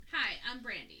I'm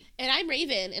Brandy. And I'm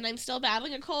Raven, and I'm still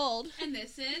battling a cold. And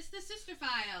this is the Sister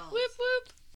Files. Whoop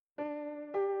whoop.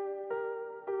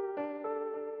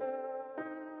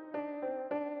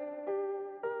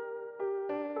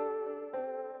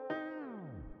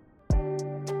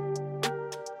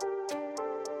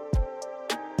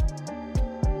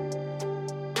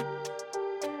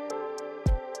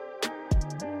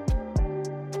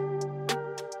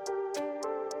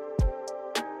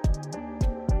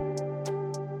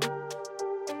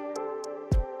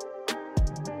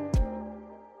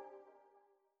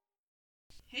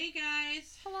 Hey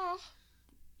guys. Hello.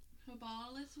 Hope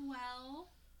all is well.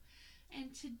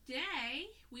 And today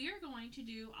we are going to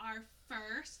do our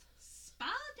first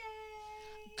spa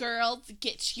day. Girls,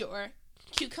 get your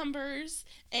cucumbers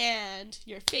and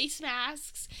your face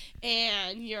masks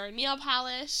and your nail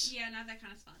polish. Yeah, not that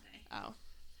kind of spa day. Oh.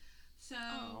 So,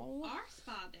 our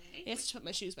spa day... I have to put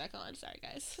my shoes back on. Sorry,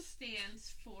 guys.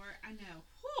 ...stands for... I know.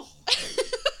 Whew.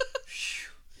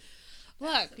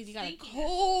 Look, you got a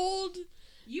cold...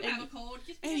 You have a cold.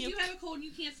 Just because you have a cold and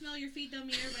you can't smell your feet don't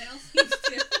mean everybody else needs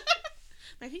to.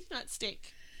 My feet do not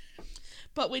stink.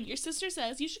 But when your sister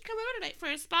says, you should come over tonight for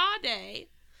a spa day,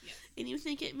 yes. And you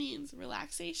think it means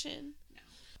relaxation. No.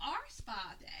 Our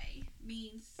spa day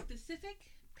means specific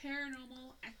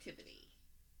paranormal activity.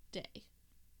 Day.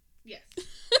 Yes.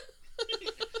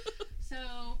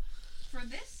 So, for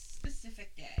this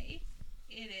specific day,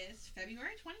 it is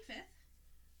February 25th,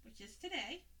 which is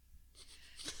today.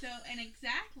 So, and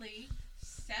exactly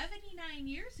 79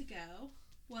 years ago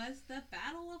was the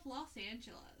Battle of Los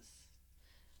Angeles.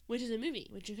 Which is a movie,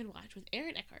 which you can watch with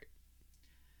Aaron Eckhart.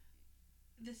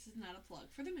 This is not a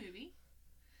plug for the movie.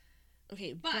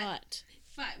 Okay, but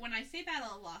when I say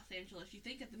Battle of Los Angeles, you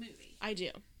think of the movie. I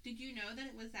do. Did you know that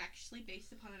it was actually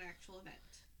based upon an actual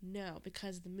event? No,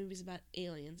 because the movie's about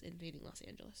aliens invading Los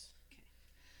Angeles. Okay.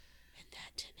 And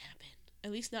that didn't happen.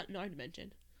 At least not in our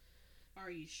dimension. Are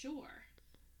you sure?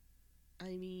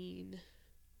 I mean,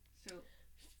 so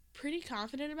pretty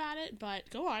confident about it, but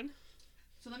go on.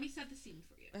 So let me set the scene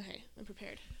for you. Okay, I'm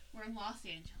prepared. We're in Los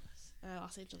Angeles.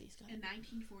 Los Angeles, go ahead. In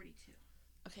 1942.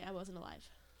 Okay, I wasn't alive.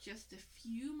 Just a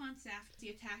few months after the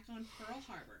attack on Pearl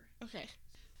Harbor. Okay.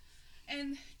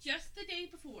 And just the day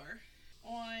before,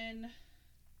 on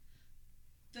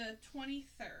the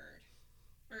 23rd,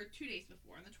 or 2 days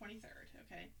before, on the 23rd,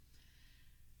 okay,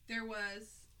 there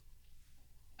was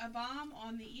a bomb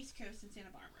on the East Coast in Santa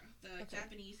Barbara. The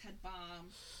Japanese had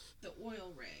bombed the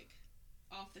oil rig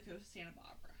off the coast of Santa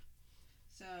Barbara.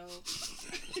 So...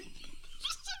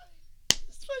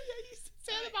 It's funny how you said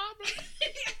Santa Barbara.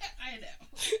 I know.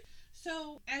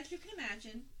 So, as you can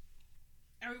imagine,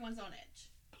 everyone's on edge.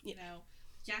 You know,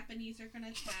 Japanese are going to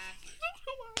attack. I don't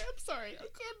know why. I'm sorry. I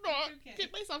could not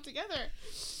get myself together.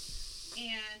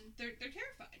 And they're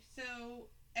terrified. So,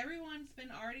 everyone's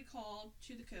been already called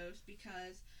to the coast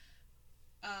because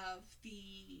of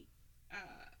the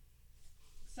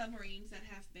submarines that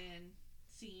have been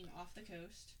seen off the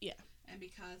coast. Yeah. And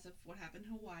because of what happened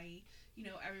in Hawaii, you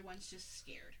know, everyone's just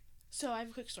scared. So I have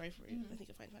a quick story for you. Mm-hmm. I think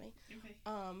you'll find funny. Okay.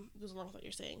 Goes along with what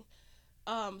you're saying.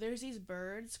 There's these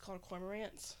birds called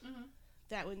cormorants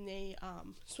that when they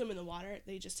swim in the water,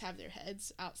 they just have their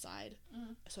heads outside.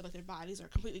 So like their bodies are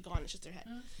completely gone. It's just their head.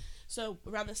 So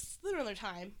around this similar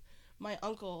time, my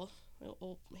uncle,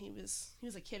 he was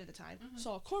a kid at the time,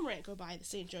 saw a cormorant go by the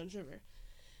St. John's River,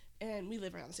 and we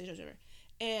live around the St. John's River,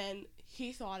 and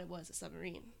he thought it was a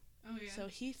submarine. Oh, yeah. So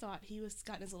he thought he was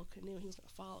got in his little canoe and he was going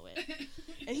to follow it.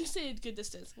 And he stayed a good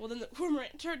distance. Well, then the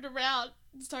cormorant turned around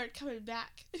and started coming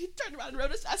back. And he turned around and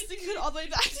rode as fast as he could all the way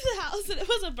back to the house. And it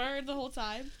was a bird the whole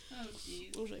time. Oh, jeez.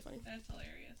 It was really funny. That's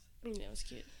hilarious. Yeah, it was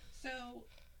cute. So,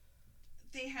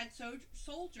 they had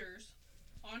soldiers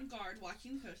on guard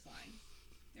watching the coastline.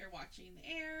 They're watching the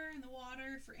air and the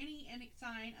water for any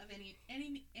sign of any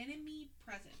enemy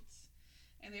presence.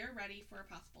 And they're ready for a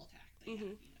possible attack. They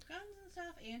have, guns and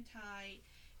stuff,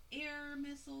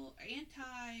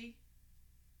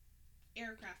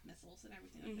 anti-aircraft missiles and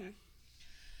everything like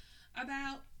that.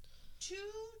 About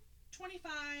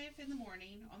 2:25 in the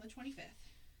morning on the 25th,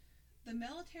 the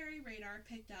military radar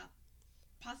picked up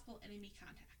possible enemy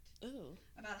contact. Ooh.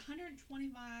 About 120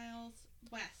 miles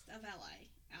west of LA,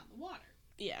 out in the water.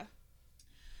 Yeah.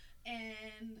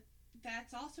 And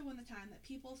that's also when the time that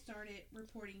people started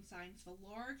reporting signs of a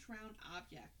large round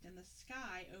object in the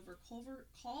sky over Culver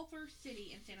City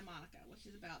in Santa Monica, which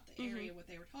is about the area what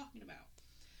they were talking about.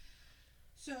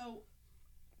 So,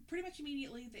 pretty much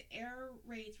immediately, the air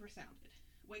raids were sounded,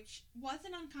 which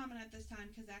wasn't uncommon at this time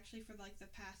because actually for like the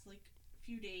past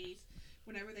few days,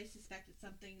 whenever they suspected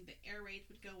something, the air raids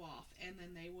would go off and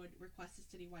then they would request a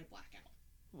citywide blackout.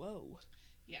 Whoa.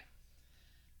 Yeah.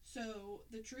 So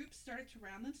the troops started to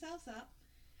round themselves up,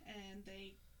 and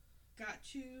they got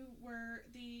to where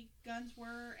the guns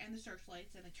were and the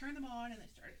searchlights, and they turned them on, and they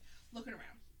started looking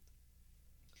around.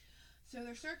 So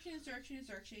they're searching and searching and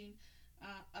searching.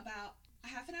 About a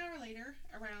half an hour later,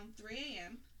 around 3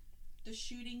 a.m., the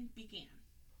shooting began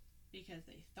because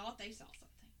they thought they saw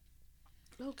something.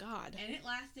 Oh, God. And it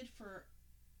lasted for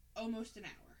almost an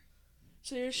hour.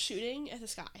 So they're shooting at the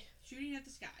sky. Shooting at the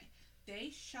sky.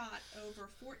 They shot over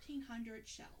 1,400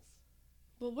 shells.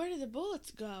 Well, where did the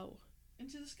bullets go?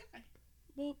 Into the sky.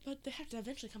 Well, but they have to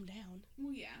eventually come down.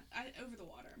 Well, yeah. Over the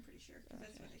water, I'm pretty sure. Because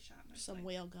that's where they shot most Some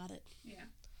whale got it. Yeah.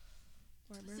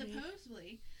 Or a mermaid.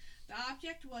 Supposedly, the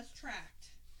object was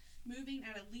tracked, moving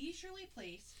at a leisurely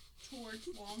pace towards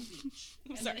Long Beach.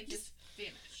 And then it just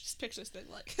vanished. Just picture this thing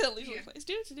like a leisurely place.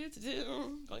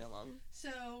 Going along.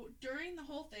 So, during the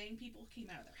whole thing, people came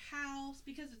out of their house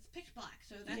because it's pitch black.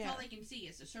 So, that's all they can see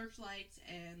is the searchlights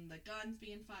and the guns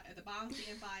being fired, the bombs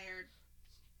being fired.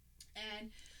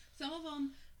 And some of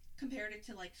them compared it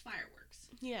to, like, fireworks.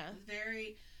 Yeah. It was a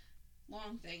very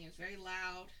long thing. It was very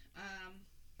loud.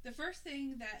 The first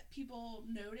thing that people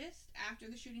noticed after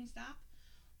the shooting stopped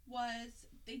was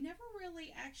they never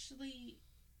really actually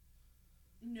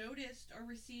noticed or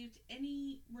received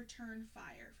any return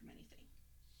fire from anything.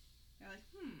 They're like,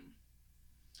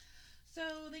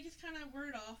 So they just kind of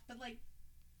word off, but like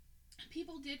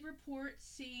people did report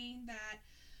seeing that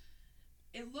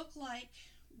it looked like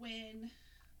when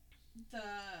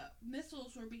the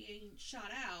missiles were being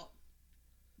shot out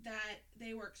that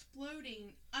they were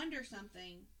exploding under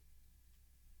something,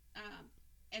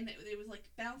 and it was like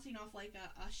bouncing off like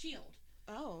a shield.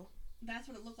 Oh. That's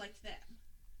what it looked like to them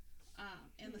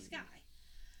in the sky.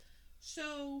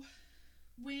 So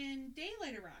when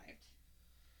daylight arrived,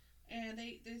 and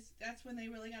that's when they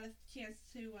really got a chance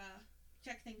to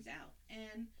check things out,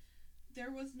 and there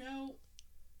was no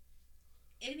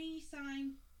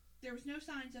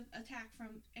signs of attack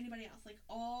from anybody else. Like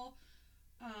all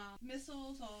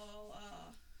missiles, all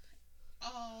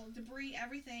debris,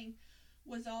 everything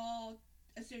was all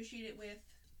associated with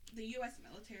the U.S.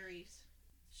 military's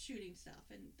shooting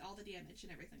stuff and all the damage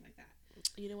and everything like that.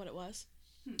 You know what it was?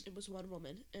 It was one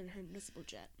woman in her invisible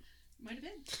jet. Might have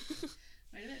been.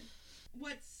 Might have been.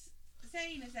 What's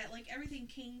saying is that like everything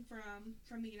came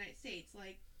from the United States.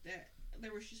 Like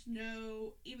there was just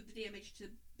no, even the damage to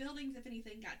buildings, if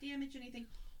anything got damaged, anything,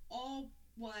 all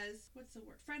was, what's the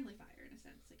word, friendly fire in a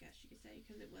sense, I guess you could say,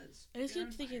 because it was. I just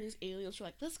keep thinking these aliens were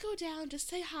like, let's go down, just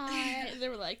say hi. And they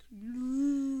were like,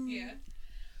 no. Yeah.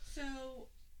 So,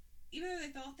 even though they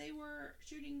thought they were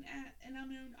shooting at an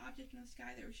unknown object in the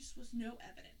sky, there was no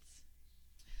evidence.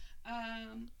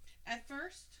 At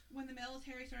first, when the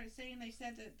military started saying, they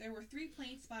said that there were 3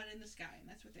 planes spotted in the sky, and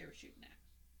that's what they were shooting at.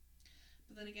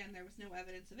 But then again, there was no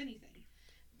evidence of anything.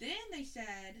 Then they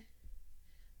said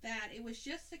that it was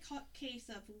just a case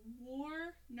of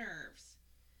war nerves,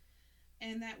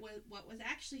 and that what was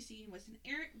actually seen was an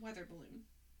errant weather balloon.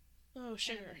 Oh,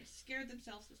 sure. And they scared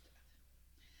themselves to death.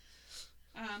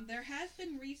 There has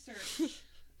been research,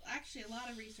 actually a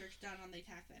lot of research done on the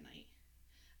attack that night.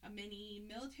 Many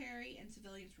military and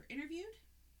civilians were interviewed,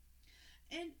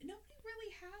 and nobody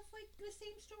really has like the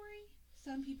same story.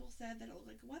 Some people said that it looked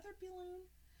like a weather balloon.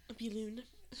 A balloon.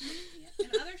 Yeah.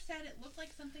 And others said it looked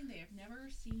like something they have never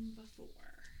seen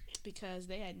before. Because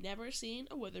they had never seen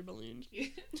a weather balloon.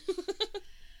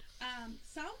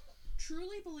 Some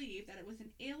truly believe that it was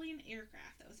an alien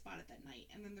aircraft that was spotted that night,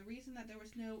 and then the reason that there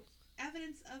was no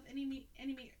evidence of enemy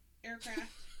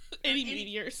aircraft,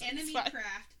 meteors, enemy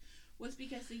craft, was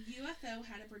because the UFO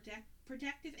had a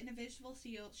protective invisible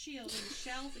shield, and the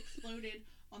shells exploded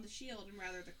on the shield and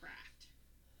rather the craft.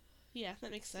 Yeah,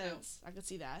 that makes sense. So, I could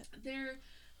see that.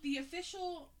 The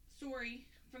official story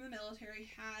from the military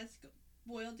has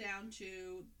boiled down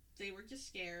to they were just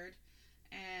scared,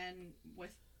 and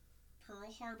with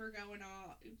Pearl Harbor going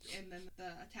on, and then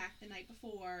the attack the night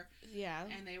before,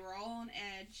 and they were all on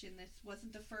edge, and this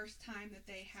wasn't the first time that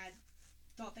they had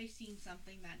thought they seen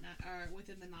something that night, or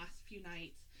within the last few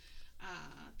nights.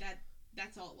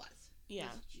 That's all it was.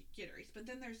 Yeah, was jitteries. But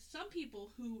then there's some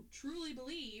people who truly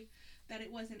believe that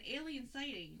it was an alien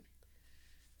sighting,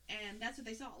 and that's what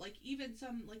they saw. Like even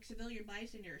some like civilian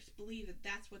bystanders believe that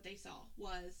that's what they saw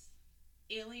was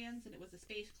aliens, and it was a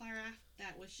spacecraft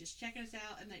that was just checking us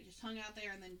out, and they just hung out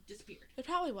there and then disappeared. It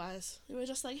probably was. It was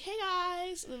just like, hey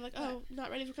guys, and they're like, oh, not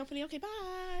ready for company. Okay,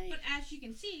 bye. But as you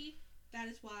can see, that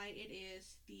is why it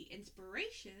is the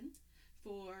inspiration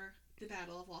for the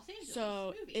Battle of Los Angeles.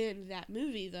 So movie. In that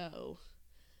movie, though,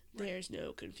 there's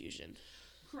no confusion.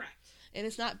 Correct. And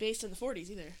it's not based in the 40s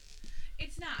either.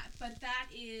 It's not, but that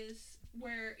is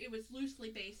where it was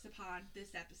loosely based upon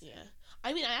this episode. Yeah.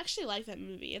 I mean, I actually like that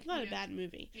movie. It's not a bad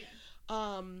movie.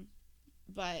 Yeah.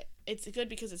 But it's good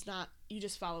because it's not, you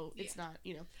just follow, it's not,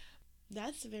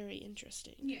 That's very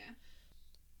interesting. Yeah.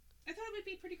 I thought it would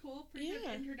be pretty cool. Pretty good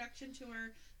introduction to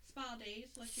our spa days.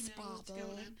 Let you know what's going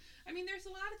on. I mean, there's a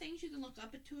lot of things you can look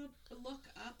up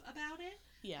about it.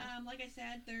 Yeah. Like I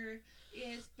said, there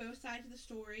is both sides of the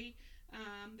story.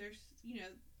 There's,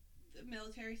 the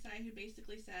military side who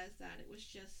basically says that it was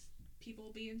just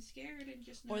people being scared and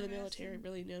just nervous. Or the military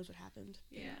really knows what happened.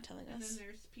 Yeah. Not telling us. And then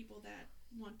there's people that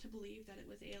want to believe that it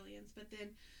was aliens. But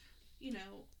then, you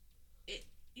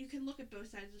can look at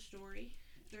both sides of the story.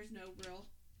 There's no real...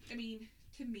 I mean,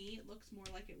 to me, it looks more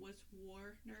like it was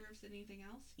war nerves than anything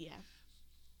else. Yeah.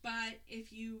 But it's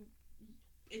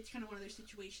kind of one of those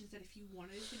situations that if you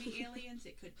wanted it to be aliens,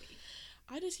 it could be.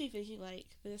 I just keep thinking,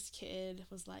 this kid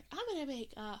was like, I'm gonna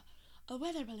make a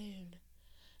weather balloon.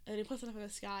 And he puts it up in the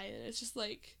sky, and it's just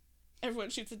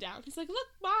everyone shoots it down. He's like, look,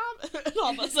 Mom! And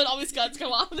all of a sudden, all these guns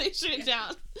go off, and they shoot it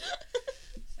down.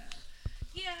 So,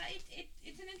 yeah,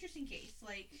 it's an interesting case.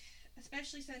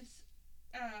 Especially since...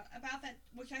 about that,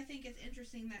 which I think is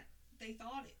interesting that they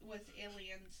thought it was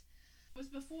aliens. It was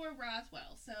before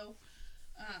Roswell, so,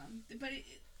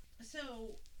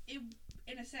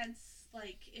 in a sense,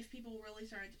 if people really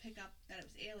started to pick up that it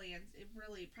was aliens, it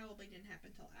really probably didn't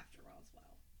happen until after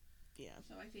Roswell. Yeah.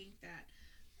 So I think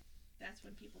that's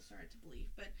when people started to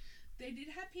believe. But they did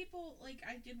have people,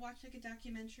 I did watch, a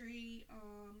documentary,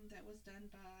 that was done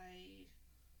by,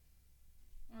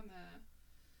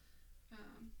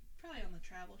 probably on the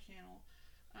Travel Channel,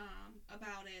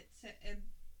 about it, and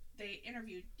they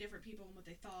interviewed different people and what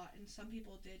they thought, and some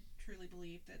people did truly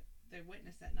believe that they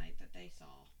witnessed that night that they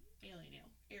saw alien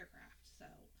aircraft, so.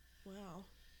 Wow.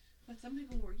 But some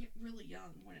people were really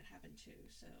young when it happened too,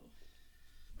 so.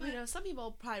 But, some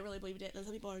people probably really believed it, and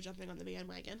some people are jumping on the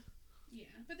bandwagon. Yeah,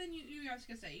 but then I was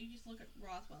gonna say, you just look at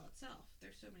Roswell itself,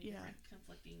 there's so many different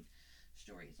conflicting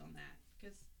stories on that,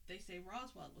 because they say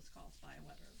Roswell was caused by a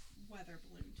weather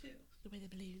balloon too. The weather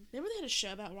balloon. Remember they had a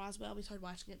show about Roswell? We started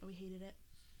watching it, but we hated it.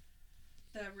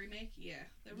 The remake, yeah.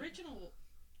 The original,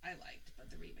 I liked, but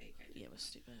the remake, I didn't. Yeah, it was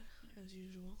stupid, as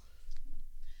usual.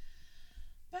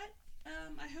 But,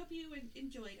 I hope you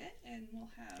enjoyed it, and we'll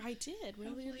have... I did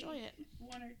really enjoy it.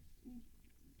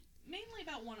 Mainly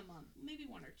about one a month, maybe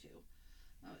one or two.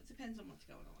 It depends on what's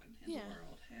going on in the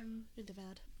world. And in the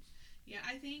bad. Yeah,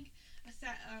 I think,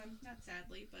 not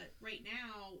sadly, but right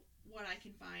now, what I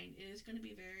can find is going to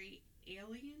be very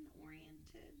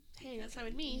alien-oriented. Hey, that's fine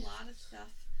with me. A lot of stuff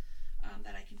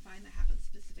that I can find that happens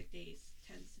specific days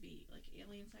tends to be,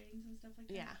 alien sightings and stuff like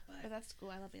that. Yeah, but that's cool.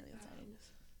 I love alien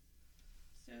sightings.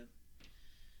 So,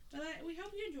 but we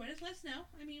hope you enjoyed it. Let us know.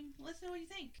 I mean, let us know what you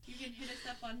think. You can hit us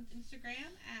up on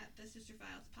Instagram at the Sister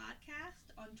Files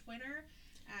Podcast, on Twitter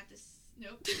at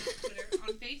not Twitter,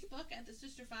 on Facebook at the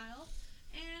Sister Files,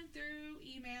 and through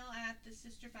email at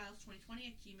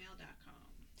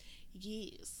thesisterfiles2020@gmail.com.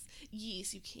 Yes,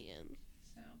 you can.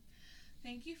 So,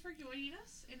 thank you for joining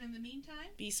us, and in the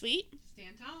meantime, be sweet,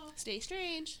 stand tall, stay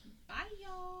strange. Bye,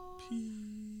 y'all.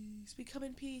 Peace. We come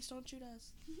in peace. Don't shoot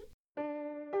us.